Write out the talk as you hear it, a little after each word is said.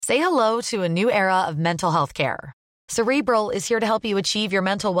Say hello to a new era of mental health care. Cerebral is here to help you achieve your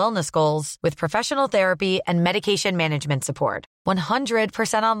mental wellness goals with professional therapy and medication management support.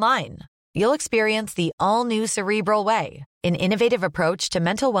 100% online. You'll experience the all-new Cerebral Way, an innovative approach to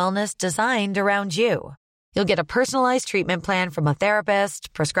mental wellness designed around you. You'll get a personalized treatment plan from a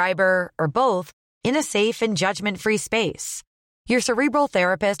therapist, prescriber, or both in a safe and judgment-free space. Your Cerebral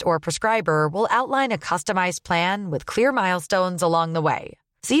therapist or prescriber will outline a customized plan with clear milestones along the way,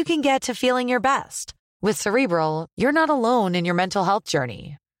 so you can get to feeling your best. With Cerebral, you're not alone in your mental health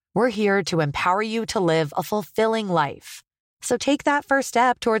journey. We're here to empower you to live a fulfilling life. So take that first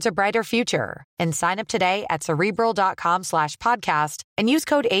step towards a brighter future and sign up today at Cerebral.com/podcast and use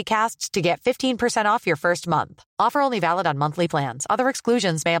code ACAST to get 15% off your first month. Offer only valid on monthly plans. Other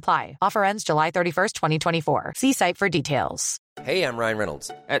exclusions may apply. Offer ends July 31st, 2024. See site for details. Hey, I'm Ryan Reynolds.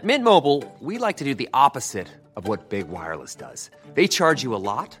 At Mint Mobile, we like to do the opposite of what Big Wireless does. They charge you a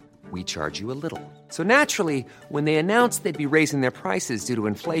lot. We charge you a little. So naturally, when they announced they'd be raising their prices due to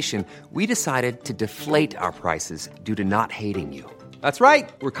inflation, we decided to deflate our prices due to not hating you. That's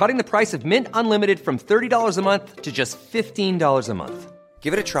right. We're cutting the price of Mint Unlimited from $30 a month to just $15 a month.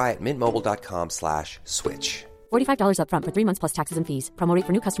 Give it a try at mintmobile.com/switch. $45 up front for 3 months plus taxes and fees. Promo rate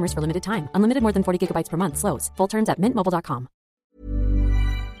for new customers for limited time. Unlimited more than 40 gigabytes per month. Slows full terms at mintmobile.com.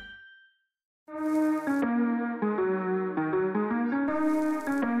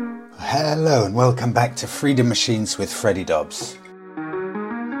 Hello and welcome back to Freedom Machines with Freddie Dobbs.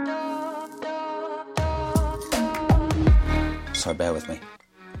 Sorry, bear with me.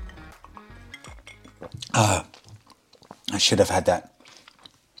 I should have had that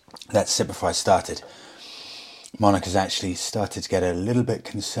sip before I started. Monica's actually started to get a little bit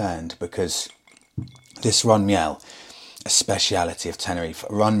concerned because this Ron Miel, a speciality of Tenerife,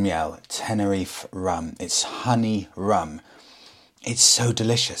 Ron Miel, Tenerife rum, it's honey rum. It's so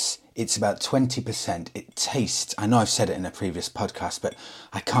delicious. It's about 20%. It tastes, I know I've said it in a previous podcast, but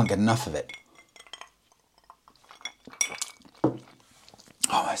I can't get enough of it.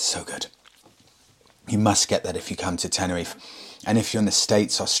 Oh, it's so good. You must get that if you come to Tenerife. And if you're in the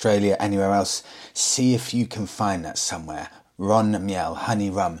States, Australia, anywhere else, see if you can find that somewhere. Ron Miel, honey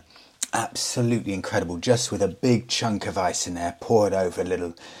rum. Absolutely incredible. Just with a big chunk of ice in there, pour it over a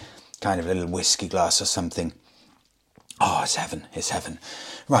little whiskey glass or something. Oh, it's heaven, it's heaven.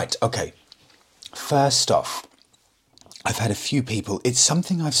 Right, okay. First off, I've had a few people, it's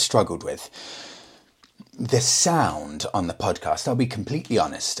something I've struggled with. The sound on the podcast, I'll be completely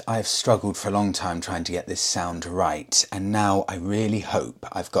honest, I've struggled for a long time trying to get this sound right, and now I really hope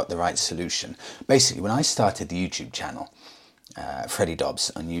I've got the right solution. Basically, when I started the YouTube channel, Freddie Dobbs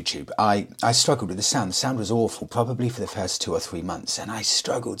on YouTube, I struggled with the sound. The sound was awful, probably for the first 2 or 3 months, and I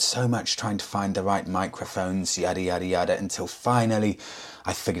struggled so much trying to find the right microphones, yada yada yada, until finally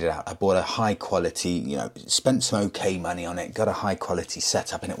I figured it out. I bought a high quality, spent some okay money on it, got a high quality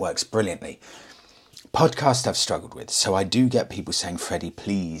setup, and it works brilliantly. Podcast I've struggled with, so I do get people saying, Freddie,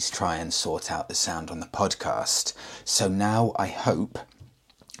 please try and sort out the sound on the podcast. So now I hope,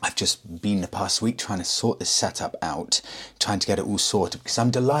 I've just been the past week trying to sort this setup out, trying to get it all sorted, because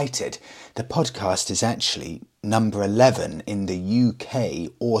I'm delighted. The podcast is actually number 11 in the UK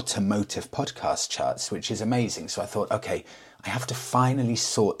automotive podcast charts, which is amazing. So I thought, okay, I have to finally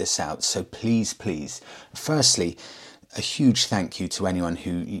sort this out. So please, firstly, a huge thank you to anyone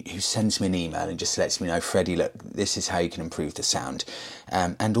who sends me an email and just lets me know, Freddie, look, this is how you can improve the sound.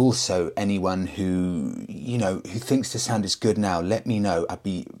 And also anyone who thinks the sound is good now, let me know. I'd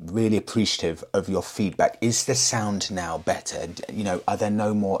be really appreciative of your feedback. Is the sound now better? Are there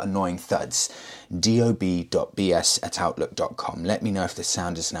no more annoying thuds? dob.bs@outlook.com. Let me know if the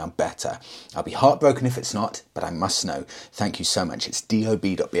sound is now better. I'll be heartbroken if it's not, but I must know. Thank you so much. It's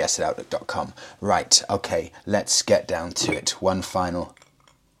dob.bs@outlook.com. Right, okay, let's get down to it. One final.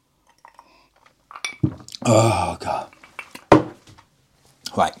 Oh, God.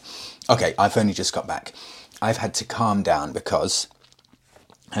 Right, okay, I've only just got back. I've had to calm down because,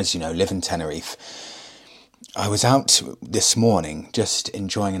 as you know, live in Tenerife. I was out this morning just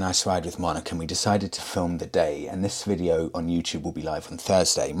enjoying a nice ride with Monica, and we decided to film the day, and this video on YouTube will be live on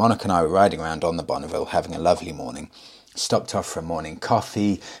Thursday. Monica and I were riding around on the Bonneville having a lovely morning. Stopped off for a morning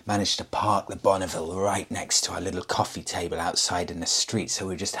coffee, managed to park the Bonneville right next to our little coffee table outside in the street, so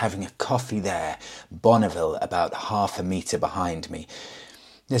we were just having a coffee there. Bonneville about half a metre behind me.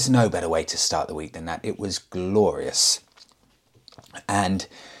 There's no better way to start the week than that. It was glorious. And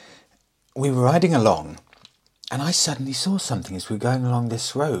we were riding along, and I suddenly saw something as we were going along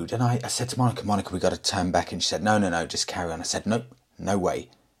this road. And I said to Monica, we got to turn back. And she said, no, just carry on. I said, no way,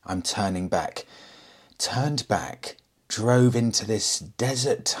 I'm turning back. Turned back, drove into this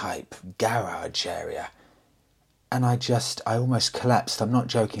desert type garage area, and I almost collapsed. I'm not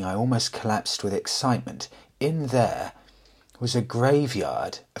joking, I almost collapsed with excitement. In there was a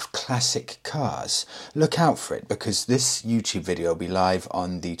graveyard of classic cars. Look out for it, because this YouTube video will be live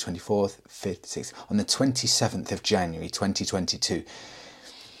on the 24th, 5th, 6th, on the 27th of January 2022.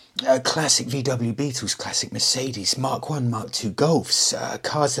 Classic VW Beetles, classic Mercedes, Mark 1, Mark 2 Golfs,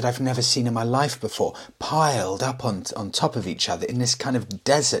 cars that I've never seen in my life before, piled up on top of each other in this kind of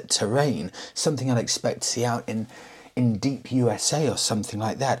desert terrain, something I'd expect to see out in deep USA or something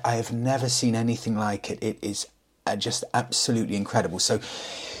like that. I have never seen anything like it. It is just absolutely incredible. So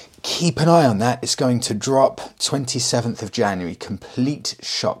keep an eye on that. It's going to drop 27th of January. Complete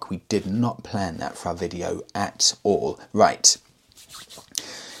shock. We did not plan that for our video at all. Right.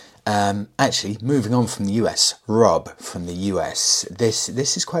 Actually, moving on from the US, Rob from the US. This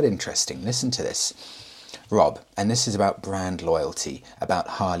is quite interesting. Listen to this. Rob, and this is about brand loyalty, about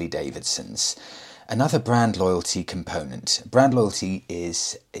Harley Davidsons. Another brand loyalty component. Brand loyalty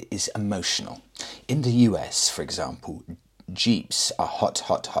is emotional. In the US, for example, Jeeps are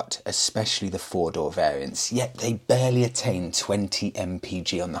hot, especially the 4-door variants, yet they barely attain 20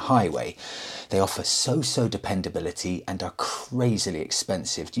 mpg on the highway. They offer so dependability and are crazily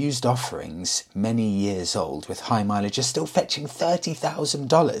expensive. Used offerings, many years old with high mileage, are still fetching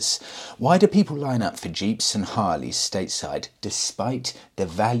 $30,000. Why do people line up for Jeeps and Harleys stateside, despite the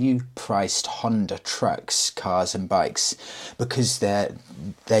value-priced Honda trucks, cars and bikes? Because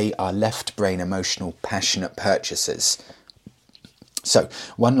they are left-brain emotional, passionate purchasers. So,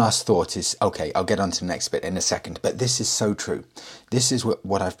 one last thought is, okay, I'll get on to the next bit in a second, but this is so true. This is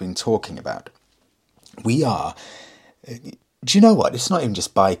what I've been talking about. We are, do you know what? It's not even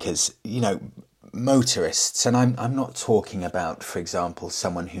just bikers, motorists, and I'm not talking about, for example,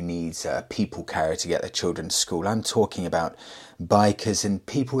 someone who needs a people carrier to get their children to school. I'm talking about bikers and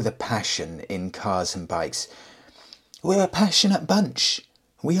people with a passion in cars and bikes. We're a passionate bunch.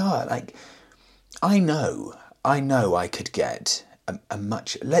 We are. I know I could get a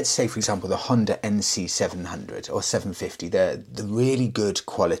much, let's say for example the Honda NC 700 or 750, the really good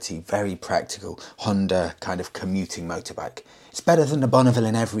quality, very practical Honda kind of commuting motorbike. It's better than the Bonneville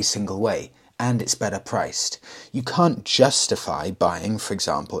in every single way, and it's better priced. You can't justify buying, for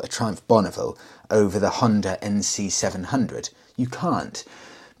example, a Triumph Bonneville over the Honda NC 700. You can't,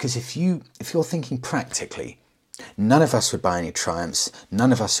 because if you're thinking practically, none of us would buy any Triumphs,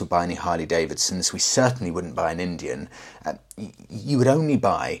 none of us would buy any Harley Davidsons, we certainly wouldn't buy an Indian. You would only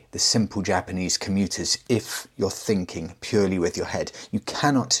buy the simple Japanese commuters if you're thinking purely with your head. You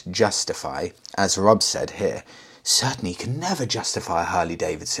cannot justify, as Rob said here, certainly you can never justify a Harley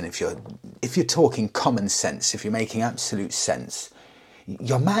Davidson if you're talking common sense, if you're making absolute sense.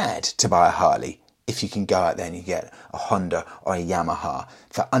 You're mad to buy a Harley if you can go out there and you get a Honda or a Yamaha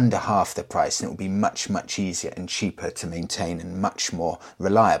for under half the price, and it will be much, much easier and cheaper to maintain and much more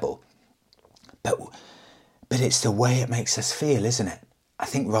reliable. But it's the way it makes us feel, isn't it? I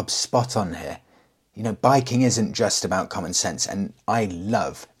think Rob's spot on here. Biking isn't just about common sense, and I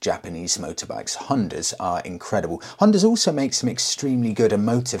love Japanese motorbikes. Hondas are incredible. Hondas also make some extremely good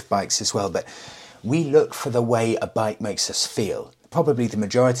emotive bikes as well, but we look for the way a bike makes us feel. Probably the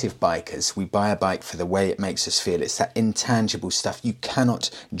majority of bikers, we buy a bike for the way it makes us feel. It's that intangible stuff. You cannot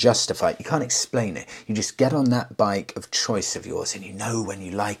justify it. You can't explain it. You just get on that bike of choice of yours and you know when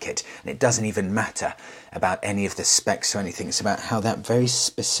you like it. And it doesn't even matter about any of the specs or anything. It's about how that very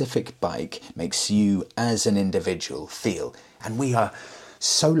specific bike makes you as an individual feel. And we are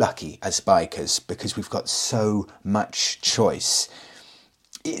so lucky as bikers because we've got so much choice.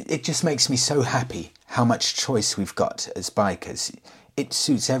 It just makes me so happy how much choice we've got as bikers. It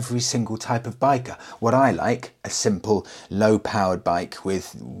suits every single type of biker. What I like, a simple low-powered bike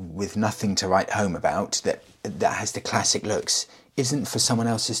with nothing to write home about, that has the classic looks, isn't for someone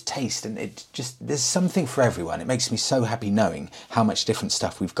else's taste. And there's something for everyone. It makes me so happy knowing how much different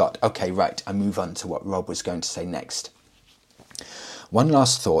stuff we've got. Okay, right, I move on to what Rob was going to say next. One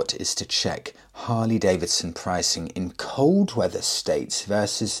last thought is to check Harley Davidson pricing in cold weather states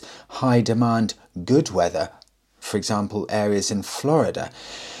versus high demand good weather, for example areas in Florida.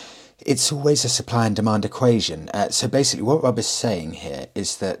 It's always a supply and demand equation. So basically what Rob is saying here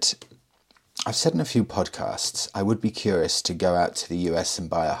is that I've said in a few podcasts I would be curious to go out to the US and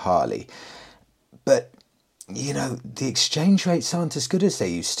buy a Harley, but the exchange rates aren't as good as they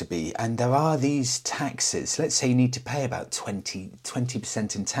used to be, and there are these taxes. Let's say you need to pay about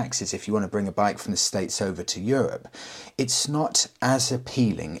 20% in taxes if you want to bring a bike from the States over to Europe. It's not as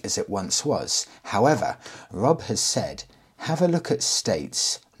appealing as it once was. However, Rob has said, have a look at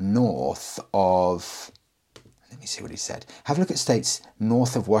states north of Let me see what he said. Have a look at states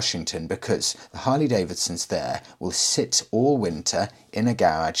north of Washington, because the Harley Davidsons there will sit all winter in a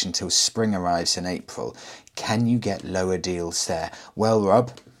garage until spring arrives in April. Can you get lower deals there? Well,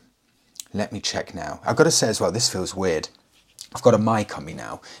 Rob, let me check now. I've got to say as well, this feels weird. I've got a mic on me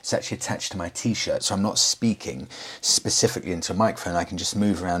now. It's actually attached to my t-shirt, so I'm not speaking specifically into a microphone. I can just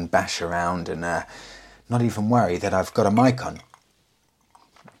move around, bash around, and not even worry that I've got a mic on.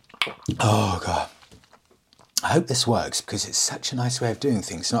 Oh, God. I hope this works, because it's such a nice way of doing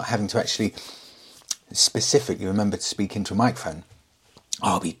things, not having to actually specifically remember to speak into a microphone.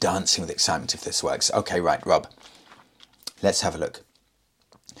 I'll be dancing with excitement if this works. Okay, right, Rob. Let's have a look.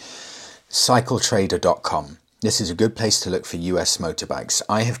 Cycletrader.com. This is a good place to look for US motorbikes.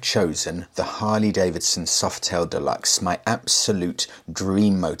 I have chosen the Harley Davidson Softail Deluxe, my absolute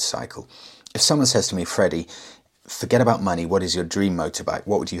dream motorcycle. If someone says to me, Freddie, forget about money, what is your dream motorbike?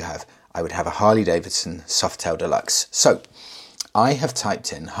 What would you have? I would have a Harley Davidson Softail Deluxe. So, I have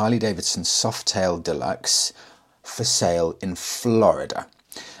typed in Harley Davidson Softail Deluxe for sale in Florida.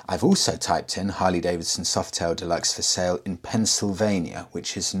 I've also typed in Harley Davidson Softail Deluxe for sale in Pennsylvania,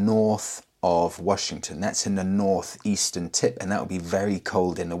 which is north of Washington. That's in the northeastern tip, and that will be very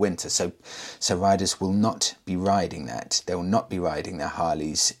cold in the winter. So riders will not be riding that. They will not be riding their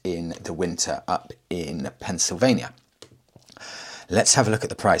Harleys in the winter up in Pennsylvania. Let's have a look at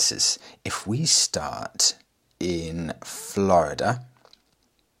the prices. If we start in Florida,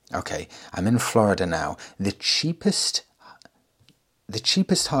 okay, I'm in Florida now. The cheapest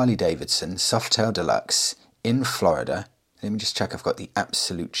Harley Davidson Softail Deluxe in Florida, let me just check I've got the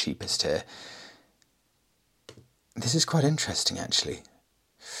absolute cheapest here. This is quite interesting, actually.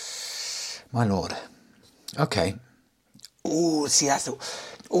 My lord. Okay. Oh, see, that's...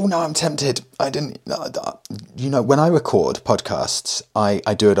 Oh, no, I'm tempted. I didn't... You know, when I record podcasts, I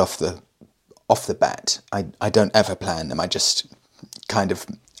do it off the bat. I don't ever plan them. I just kind of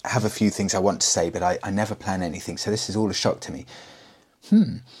have a few things I want to say, but I never plan anything. So this is all a shock to me.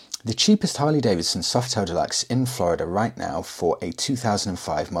 The cheapest Harley Davidson Softail Deluxe in Florida right now for a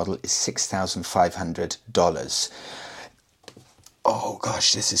 2005 model is $6,500. Oh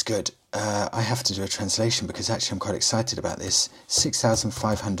gosh, this is good. I have to do a translation because actually I'm quite excited about this.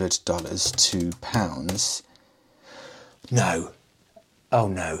 $6,500 to pounds. No. Oh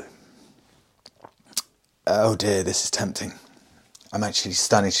no. Oh dear, this is tempting. I'm actually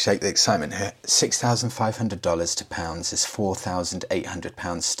starting to shake the excitement here. $6,500 to pounds is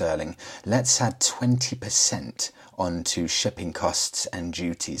 £4,800 sterling. Let's add 20% onto shipping costs and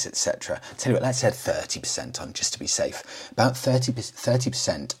duties, etc. Tell you what, let's add 30% on just to be safe. About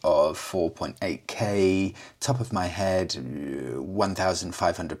 30% of 4.8k, top of my head,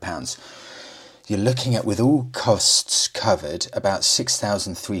 £1,500. You're looking at, with all costs covered, about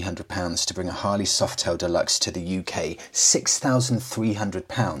 £6,300 to bring a Harley Softail Deluxe to the UK.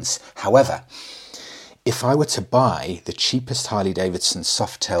 £6,300. However, if I were to buy the cheapest Harley Davidson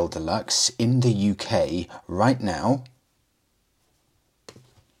Softail Deluxe in the UK right now...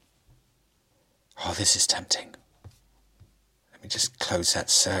 Oh, this is tempting. Let me just close that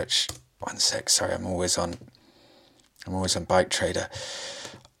search. One sec, sorry, I'm always on Bike Trader.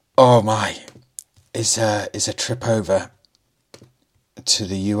 Oh my... Is a trip over to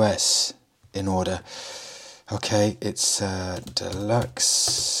the US in order. Okay, it's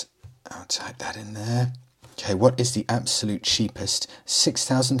Deluxe. I'll type that in there. Okay, what is the absolute cheapest?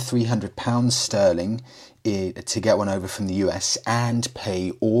 £6,300 sterling to get one over from the US and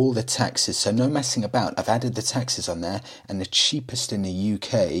pay all the taxes. So no messing about. I've added the taxes on there, and the cheapest in the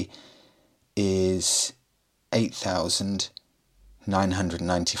UK is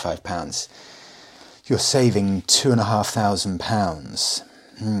 £8,995. You're saving £2,500.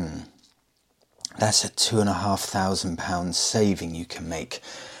 That's a £2,500 saving you can make.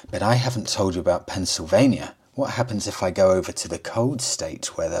 But I haven't told you about Pennsylvania. What happens if I go over to the cold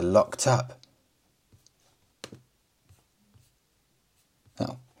state where they're locked up?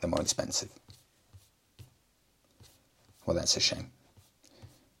 Oh, they're more expensive. Well, that's a shame.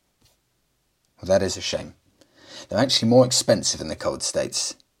 Well, that is a shame. They're actually more expensive in the cold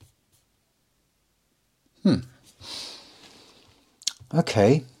states.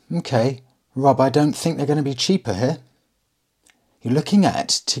 Okay. Rob, I don't think they're going to be cheaper here. You're looking at,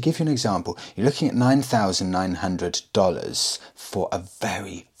 to give you an example, you're looking at $9,900 for a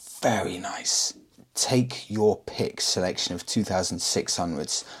very, very nice, take your pick selection of 2006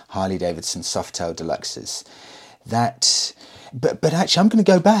 onwards Harley Davidson Softail Deluxes. But actually, I'm going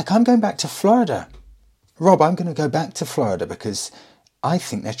to go back. I'm going back to Florida. Rob, I'm going to go back to Florida because I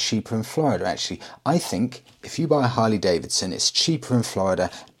think they're cheaper in Florida, actually. I think if you buy a Harley Davidson, it's cheaper in Florida,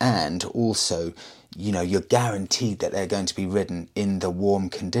 and also you're guaranteed that they're going to be ridden in the warm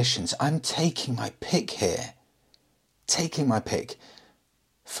conditions. I'm taking my pick here. Taking my pick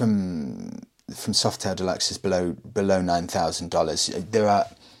from Softail Deluxes below $9,000. There are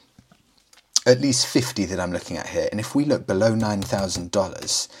at least 50 that I'm looking at here. And if we look below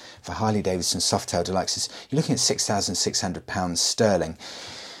 $9,000 for Harley Davidson Softail Deluxes, you're looking at £6,600 sterling.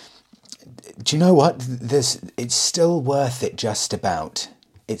 Do you know what? It's still worth it just about.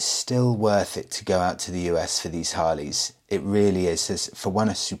 It's still worth it to go out to the US for these Harleys. It really is. There's, for one,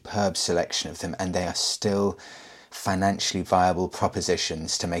 a superb selection of them, and they are still financially viable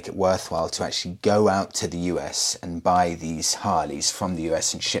propositions to make it worthwhile to actually go out to the US and buy these Harleys from the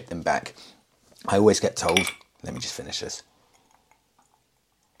US and ship them back. I always get told, let me just finish this.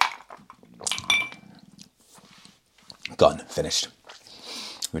 Gone, finished.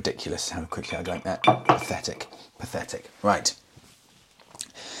 Ridiculous how quickly I drank that. Pathetic. Right.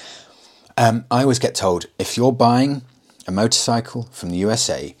 I always get told, if you're buying a motorcycle from the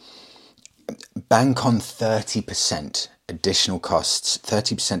USA, bank on 30% additional costs,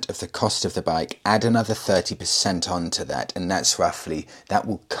 30% of the cost of the bike, add another 30% onto that, and that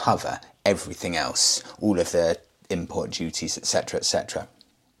will cover everything else, all of the import duties, etc., etc.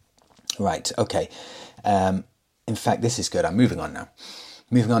 Right, okay. In fact, this is good. I'm moving on now.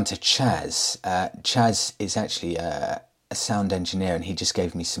 Moving on to Chaz. Chaz is actually a sound engineer, and he just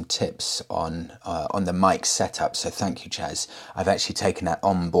gave me some tips on the mic setup. So thank you, Chaz. I've actually taken that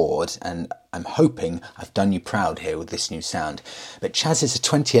on board, and I'm hoping I've done you proud here with this new sound. But Chaz is a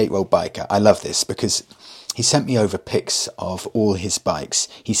 28-year-old biker. I love this because he sent me over pics of all his bikes.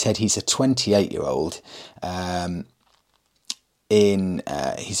 He said he's a 28-year-old.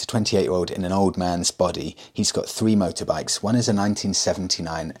 He's a 28-year-old in an old man's body. He's got 3 motorbikes. One is a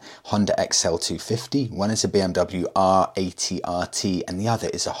 1979 Honda XL250, one is a BMW R80 RT, and the other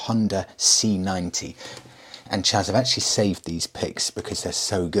is a Honda C90. And Chaz, I've actually saved these pics because they're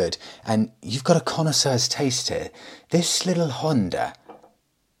so good. And you've got a connoisseur's taste here. This little Honda,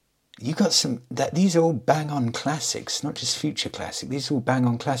 you got these are all bang-on classics, not just future classic. These are all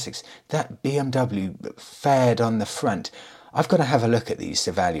bang-on classics. That BMW fared on the front. I've got to have a look at the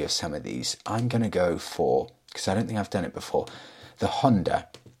value of some of these. I'm going to go for, because I don't think I've done it before, the Honda.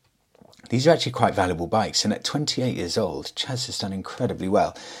 These are actually quite valuable bikes, and at 28 years old, Chaz has done incredibly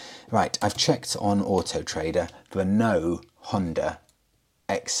well. Right, I've checked on Auto Trader. There are no Honda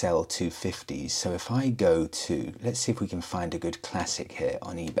XL250s. So if I go to, let's see if we can find a good classic here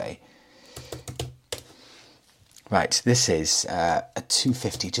on eBay. Right, this is a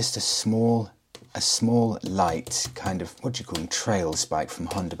 250, just a small light kind of, what do you call them, trails bike from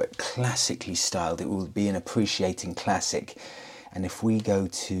Honda, but classically styled. It will be an appreciating classic. And if we go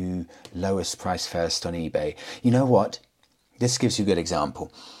to lowest price first on eBay, you know what? This gives you a good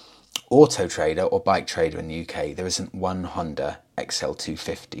example. Auto Trader or Bike Trader in the UK, there isn't one Honda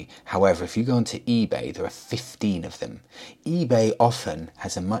XL250. However, if you go onto eBay, there are 15 of them. eBay often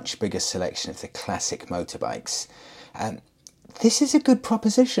has a much bigger selection of the classic motorbikes. This is a good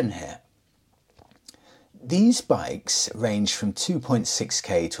proposition here. These bikes range from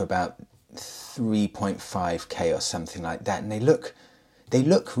 2.6k to about 3.5k or something like that, and they look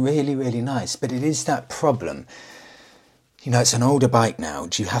really, really nice. But it is that problem. You know, it's an older bike now.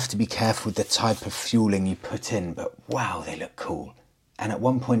 Do you have to be careful with the type of fueling you put in? But wow, they look cool. And at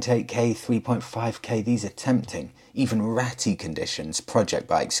 1.8k, 3.5k, these are tempting. Even ratty conditions, project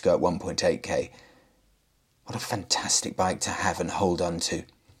bikes go at 1.8k. What a fantastic bike to have and hold on to.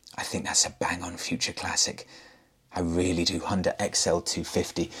 I think that's a bang-on future classic. I really do. Honda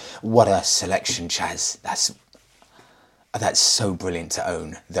XL250. What a selection, Chaz. That's so brilliant to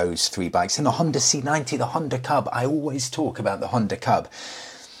own those 3 bikes. And the Honda C90, the Honda Cub. I always talk about the Honda Cub.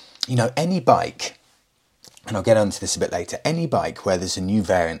 You know, any bike, and I'll get onto this a bit later, any bike where there's a new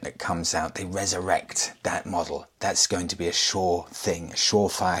variant that comes out, they resurrect that model. That's going to be a sure thing, a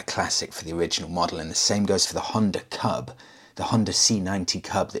surefire classic for the original model. And the same goes for the Honda Cub. The Honda C90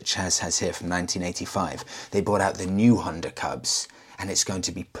 Cub that Chaz has here from 1985. They brought out the new Honda Cubs, and it's going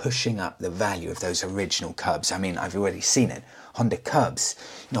to be pushing up the value of those original Cubs. I mean, I've already seen it. Honda Cubs.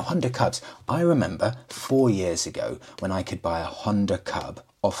 You know, Honda Cubs. I remember 4 years ago when I could buy a Honda Cub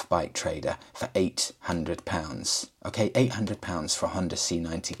off Bike Trader for £800. Okay, £800 for a Honda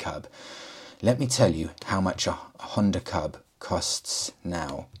C90 Cub. Let me tell you how much a Honda Cub costs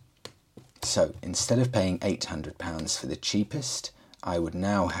now. So instead of paying £800 for the cheapest, I would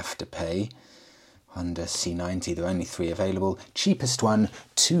now have to pay Honda C90. There are only 3 available. Cheapest one,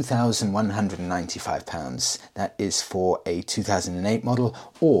 £2,195. That is for a 2008 model,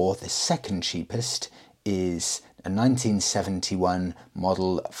 or the second cheapest is a 1971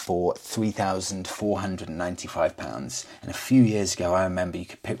 model for £3,495. And a few years ago, I remember you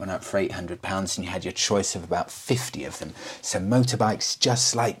could pick one up for £800 and you had your choice of about 50 of them. So motorbikes,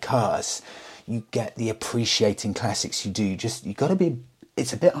 just like cars, you get the appreciating classics you do. You got to be,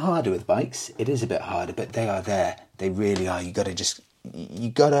 it's a bit harder with bikes. It is a bit harder, but they are there. They really are. You got to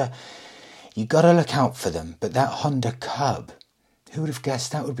look out for them. But that Honda Cub, who would have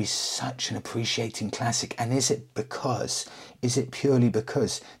guessed that would be such an appreciating classic? And is it purely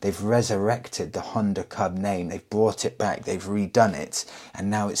because they've resurrected the Honda Cub name? They've brought it back, they've redone it, and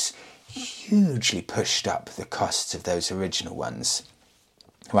now it's hugely pushed up the costs of those original ones.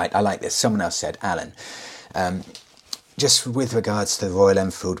 Right, I like this. Someone else said, Alan, just with regards to the Royal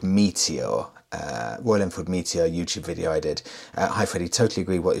Enfield Meteor YouTube video I did. Hi Freddie, totally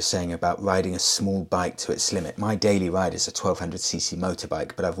agree what you're saying about riding a small bike to its limit. My daily ride is a 1200cc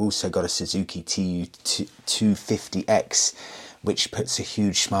motorbike, but I've also got a Suzuki TU250X, which puts a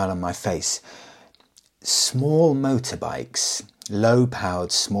huge smile on my face. Small motorbikes,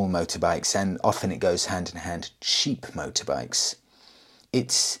 low-powered small motorbikes, and often it goes hand in hand, cheap motorbikes.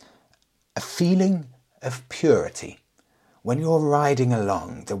 It's a feeling of purity. When you're riding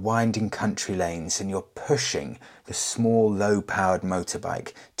along the winding country lanes and you're pushing the small, low-powered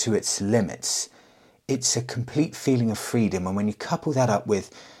motorbike to its limits, it's a complete feeling of freedom. And when you couple that up with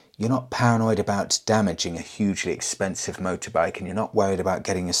you're not paranoid about damaging a hugely expensive motorbike and you're not worried about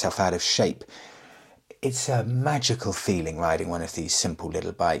getting yourself out of shape, it's a magical feeling riding one of these simple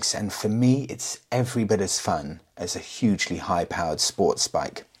little bikes. And for me, it's every bit as fun as a hugely high-powered sports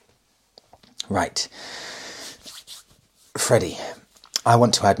bike. Right. Freddie, I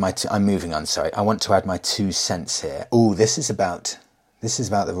want to add my I want to add my 2 cents here. Oh, this is about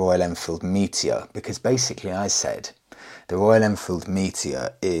the Royal Enfield Meteor, because basically I said the Royal Enfield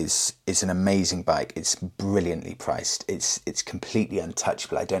Meteor is an amazing bike. It's brilliantly priced. It's completely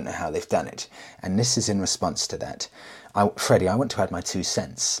untouchable. I don't know how they've done it. And this is in response to that. Freddie, I want to add my 2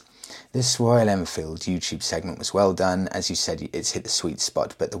 cents. This Royal Enfield YouTube segment was well done. As you said, it's hit the sweet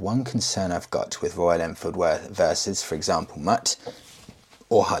spot. But the one concern I've got with Royal Enfield versus, for example, Mutt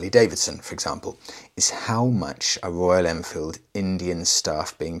or Harley Davidson, for example, is how much are Royal Enfield Indian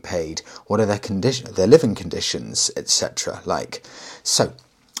staff being paid? What are their living conditions, etc. like? So,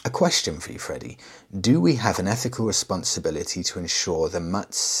 a question for you, Freddie. Do we have an ethical responsibility to ensure the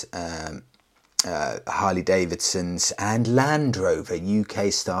Mutt's, Harley Davidson's and Land Rover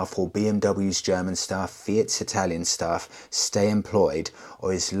UK staff, or BMW's German staff, Fiat's Italian staff stay employed,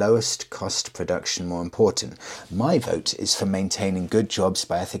 or is lowest cost production more important? My vote is for maintaining good jobs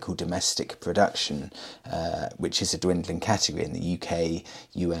by ethical domestic production, which is a dwindling category in the UK,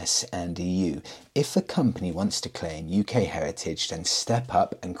 US and EU. If a company wants to claim UK heritage, then step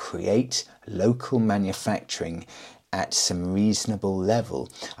up and create local manufacturing at some reasonable level.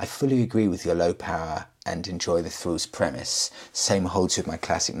 I fully agree with your low power and enjoy the thrills premise. Same holds with my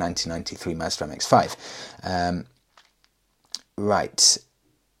classic 1993 Mazda MX-5. Right.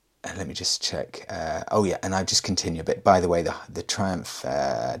 Let me just check. And I'll just continue a bit. By the way, the Triumph,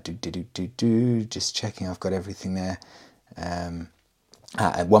 just checking I've got everything there.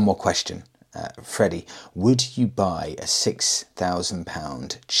 One more question. Freddie, would you buy a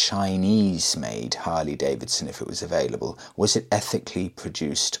 £6,000 Chinese-made Harley Davidson if it was available? Was it ethically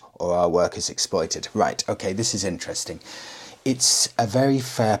produced, or are workers exploited? Right, okay, this is interesting. It's a very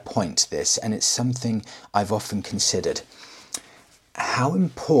fair point, this, and it's something I've often considered. How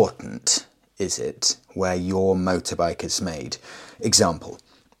important is it where your motorbike is made? Example,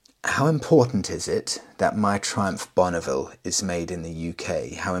 how important is it that my Triumph Bonneville is made in the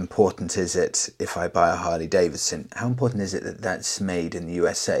UK? How important is it if I buy a Harley Davidson? How important is it that that's made in the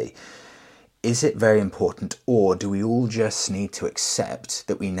USA? Is it very important, or do we all just need to accept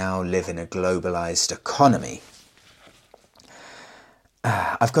that we now live in a globalised economy?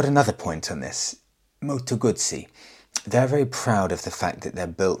 I've got another point on this. Moto Guzzi. They're very proud of the fact that they're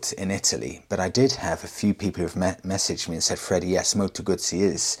built in Italy, but I did have a few people who've messaged me and said, Freddie, yes, Moto Guzzi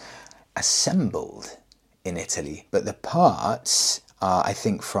is assembled in Italy, but the parts are, I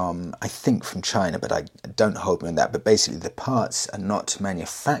think from China, but I don't hold me on that. But basically, the parts are not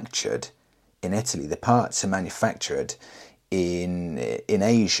manufactured in Italy. The parts are manufactured in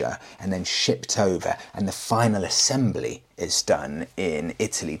Asia and then shipped over, and the final assembly is done in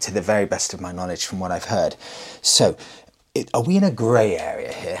Italy, to the very best of my knowledge from what I've heard. So, are we in a grey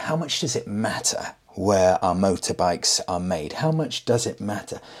area here? How much does it matter where our motorbikes are made? How much does it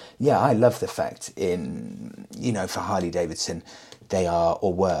matter? Yeah, I love the fact for Harley Davidson, they are,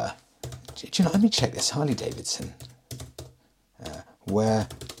 or were, let me check this, Harley Davidson, where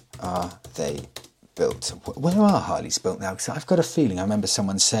are they built. Where are Harleys built now? Because I've got a feeling I remember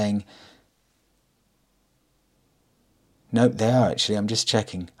someone saying... Nope, they are actually. I'm just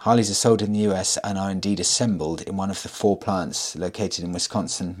checking. Harleys are sold in the US and are indeed assembled in one of the 4 plants located in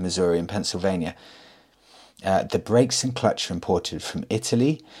Wisconsin, Missouri and Pennsylvania. The brakes and clutch are imported from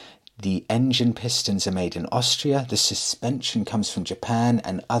Italy. The engine pistons are made in Austria. The suspension comes from Japan,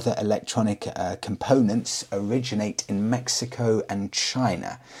 and other electronic components originate in Mexico and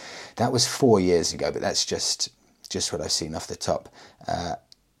China. That was 4 years ago, but that's just what I've seen off the top.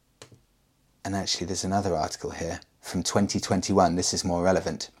 And actually, there's another article here from 2021. This is more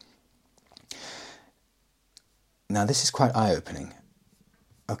relevant. Now, this is quite eye-opening.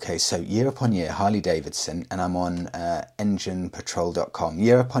 Okay, so year upon year, Harley-Davidson, and I'm on enginepatrol.com.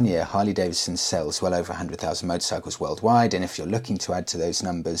 Year upon year, Harley-Davidson sells well over 100,000 motorcycles worldwide, and if you're looking to add to those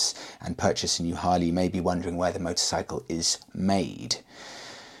numbers and purchase a new Harley, you may be wondering where the motorcycle is made.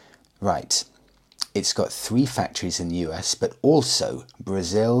 Right, it's got 3 factories in the US, but also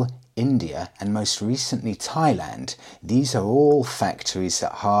Brazil, India, and most recently Thailand. These are all factories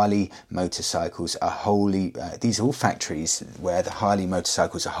that Harley motorcycles are wholly... these are all factories where the Harley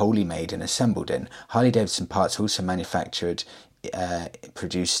motorcycles are wholly made and assembled in. Harley-Davidson parts are also manufactured,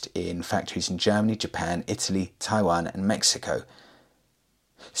 produced in factories in Germany, Japan, Italy, Taiwan, and Mexico.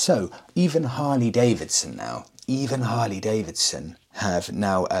 So, even Harley-Davidson have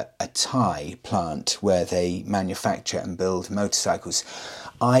now a Thai plant where they manufacture and build motorcycles.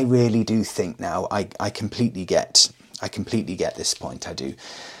 I really do think now, I completely get this point, I do.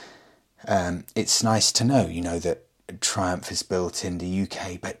 It's nice to know, that Triumph is built in the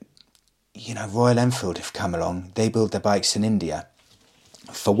UK, but, Royal Enfield have come along. They build their bikes in India.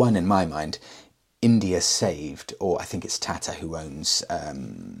 For one, in my mind, India saved, or I think it's Tata who owns...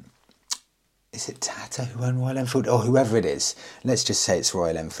 is it Tata who own Royal Enfield? Or whoever it is. Let's just say it's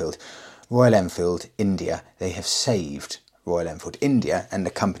Royal Enfield. Royal Enfield, India, they have saved Royal Enfield. India and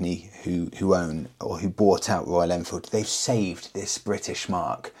the company who own or who bought out Royal Enfield, they've saved this British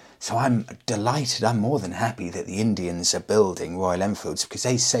mark. So I'm delighted, I'm more than happy that the Indians are building Royal Enfields, because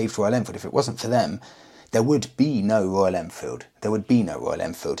they saved Royal Enfield. If it wasn't for them, there would be no Royal Enfield. There would be no Royal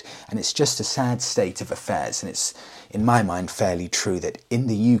Enfield. And it's just a sad state of affairs. And it's, in my mind, fairly true that in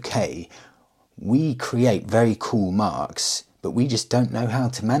the UK, we create very cool marks, but we just don't know how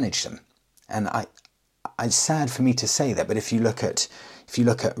to manage them. And it's sad for me to say that, but if you look at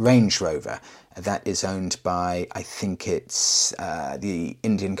Range Rover, that is owned by, I think it's the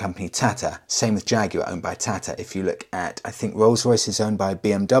Indian company Tata. Same with Jaguar, owned by Tata. If you look at, I think Rolls-Royce is owned by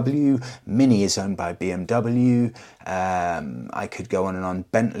BMW, Mini is owned by BMW, I could go on and on.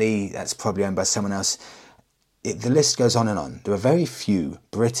 Bentley, that's probably owned by someone else. The list goes on and on. There are very few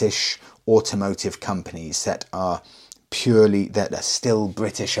British automotive companies that are still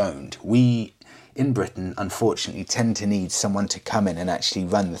British owned. We in Britain, unfortunately, tend to need someone to come in and actually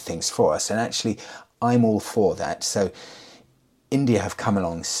run the things for us. And actually, I'm all for that. So India have come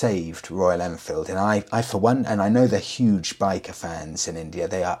along, saved Royal Enfield. And I for one, and I know they're huge biker fans in India.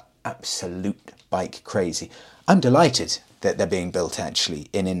 They are absolute bike crazy. I'm delighted that they're being built actually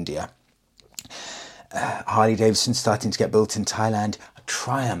in India. Harley-Davidson starting to get built in Thailand.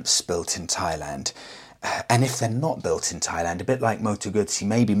 Triumph's built in Thailand. And if they're not built in Thailand, a bit like Moto Guzzi,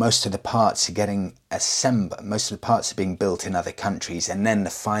 maybe most of the parts are getting assembled, most of the parts are being built in other countries, and then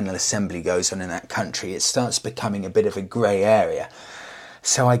the final assembly goes on in that country. It starts becoming a bit of a grey area.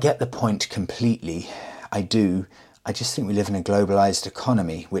 So I get the point completely. I do. I just think we live in a globalised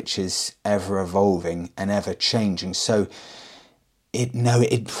economy, which is ever evolving and ever changing. So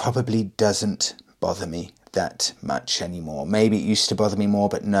it probably doesn't bother me that much anymore. Maybe it used to bother me more,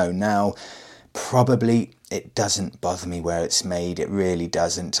 but no, now probably it doesn't bother me where it's made. It really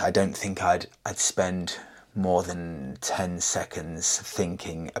doesn't. I don't think I'd spend more than 10 seconds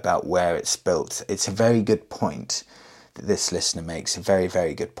thinking about where it's built. It's a very good point that this listener makes, a very,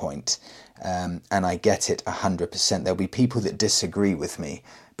 very good point. And I get it 100%. There'll be people that disagree with me,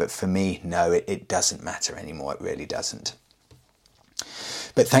 but for me, no, it doesn't matter anymore. It really doesn't.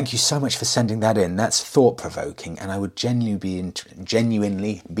 But thank you so much for sending that in. That's thought-provoking, and I would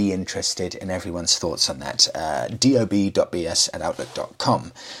genuinely be interested in everyone's thoughts on that.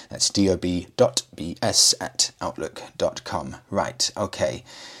 dob.bs@outlook.com. That's dob.bs@outlook.com. Right, okay.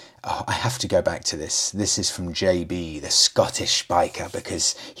 Oh, I have to go back to this. This is from JB, the Scottish biker,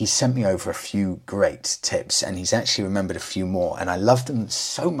 because he sent me over a few great tips, and he's actually remembered a few more, and I loved them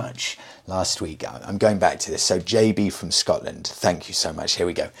so much last week. I'm going back to this. So JB from Scotland, thank you so much. Here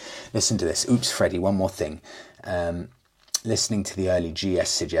we go. Listen to this. Oops, Freddie, one more thing. listening to the early GS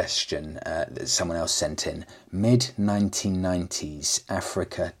suggestion that someone else sent in, mid-1990s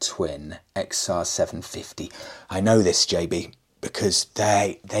Africa Twin XR750. I know this, JB, because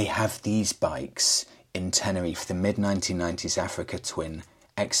they have these bikes in Tenerife, the mid-1990s Africa Twin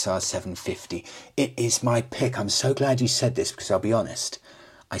XR750. It is my pick. I'm so glad you said this, because I'll be honest,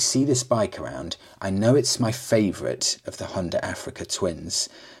 I see this bike around. I know it's my favourite of the Honda Africa Twins,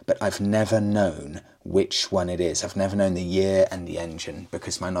 but I've never known which one it is. I've never known the year and the engine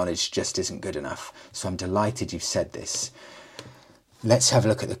because my knowledge just isn't good enough. So I'm delighted you've said this. Let's have a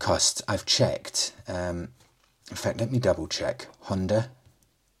look at the costs. I've checked. In fact, let me double check. Honda.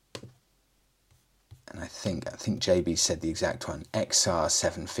 And I think JB said the exact one,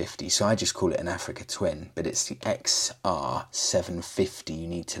 XR750. So I just call it an Africa Twin, but it's the XR750 you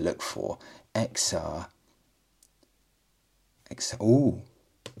need to look for. Ooh,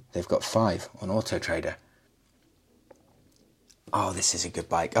 they've got 5 on Auto Trader. Oh, this is a good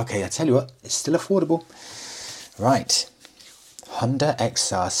bike. Okay, I tell you what, it's still affordable. Right, Honda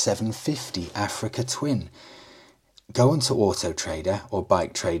XR750 Africa Twin. Go onto Auto Trader or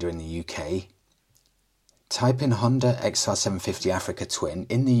Bike Trader in the UK. Type in Honda XR750 Africa Twin.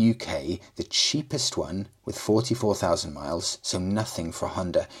 In the UK, the cheapest one with 44,000 miles, so nothing for a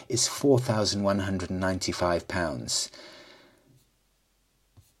Honda, is £4,195.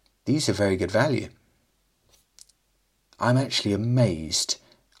 These are very good value. I'm actually amazed.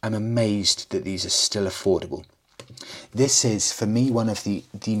 I'm amazed that these are still affordable. This is, for me, one of the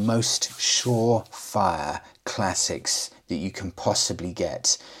most surefire classics that you can possibly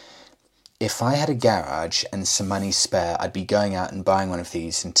get. If I had a garage and some money spare, I'd be going out and buying one of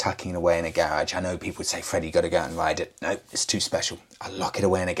these and tucking it away in a garage. I know people would say, Freddie, you've got to go out and ride it. No, it's too special. I'll lock it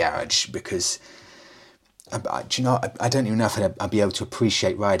away in a garage because, do you know, I don't even know if I'd be able to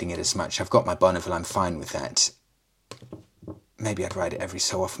appreciate riding it as much. I've got my Bonneville, I'm fine with that. Maybe I'd ride it every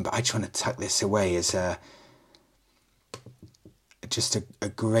so often, but I just want to tuck this away as just a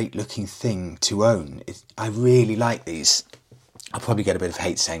great looking thing to own. I really like these. I'll probably get a bit of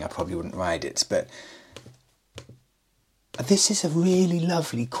hate saying I probably wouldn't ride it, but this is a really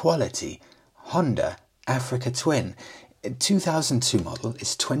lovely quality Honda Africa Twin. 2002 model,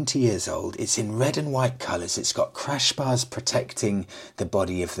 it's 20 years old, it's in red and white colours, it's got crash bars protecting the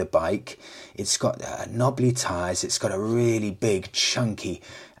body of the bike, it's got knobbly tyres, it's got a really big chunky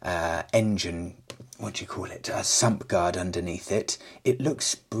engine, a sump guard underneath it. It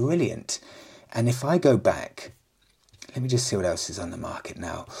looks brilliant. And if I go back, let me just see what else is on the market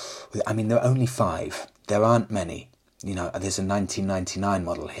now. I mean, there are only 5. There aren't many. You know, there's a 1999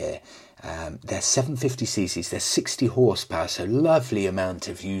 model here. They're 750cc's. They're 60 horsepower, so lovely amount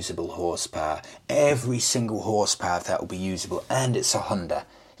of usable horsepower. Every single horsepower of that will be usable, and it's a Honda.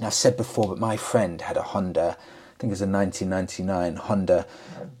 And I've said before, but my friend had a Honda, I think it was a 1999 Honda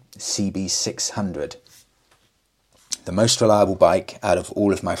CB600. The most reliable bike out of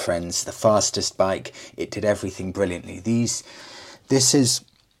all of my friends, the fastest bike. It did everything brilliantly. This is,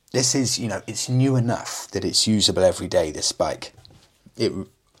 you know, it's new enough that it's usable every day, this bike. I'm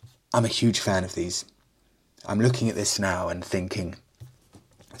a huge fan of these. I'm looking at this now and thinking,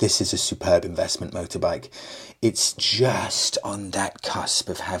 this is a superb investment motorbike. It's just on that cusp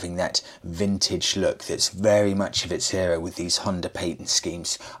of having that vintage look that's very much of its era with these Honda patent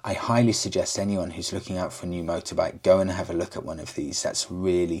schemes. I highly suggest anyone who's looking out for a new motorbike, go and have a look at one of these. That's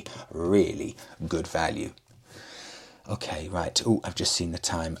really, really good value. Okay, right. Oh, I've just seen the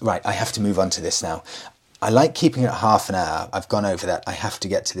time. Right, I have to move on to this now. I like keeping it half an hour. I've gone over that. I have to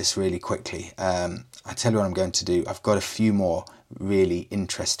get to this really quickly. I tell you what I'm going to do. I've got a few more really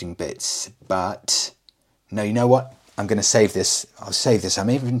interesting bits, but no, you know what? I'm going to save this. I'll save this. I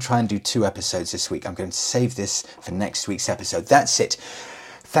may even try and do 2 episodes this week. I'm going to save this for next week's episode. That's it.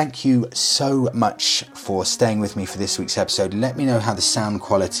 Thank you so much for staying with me for this week's episode. Let me know how the sound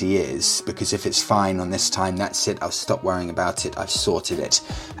quality is, because if it's fine on this time, that's it. I'll stop worrying about it. I've sorted it.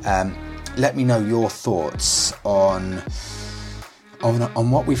 Let me know your thoughts on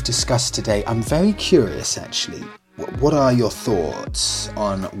what we've discussed today. I'm very curious, actually. What are your thoughts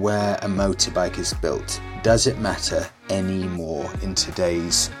on where a motorbike is built? Does it matter anymore in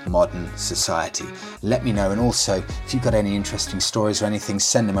today's modern society? Let me know. And also, if you've got any interesting stories or anything,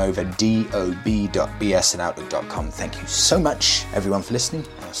 send them over dob.bs@outlook.com. Thank you so much, everyone, for listening.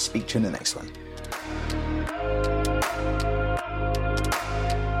 I'll speak to you in the next one.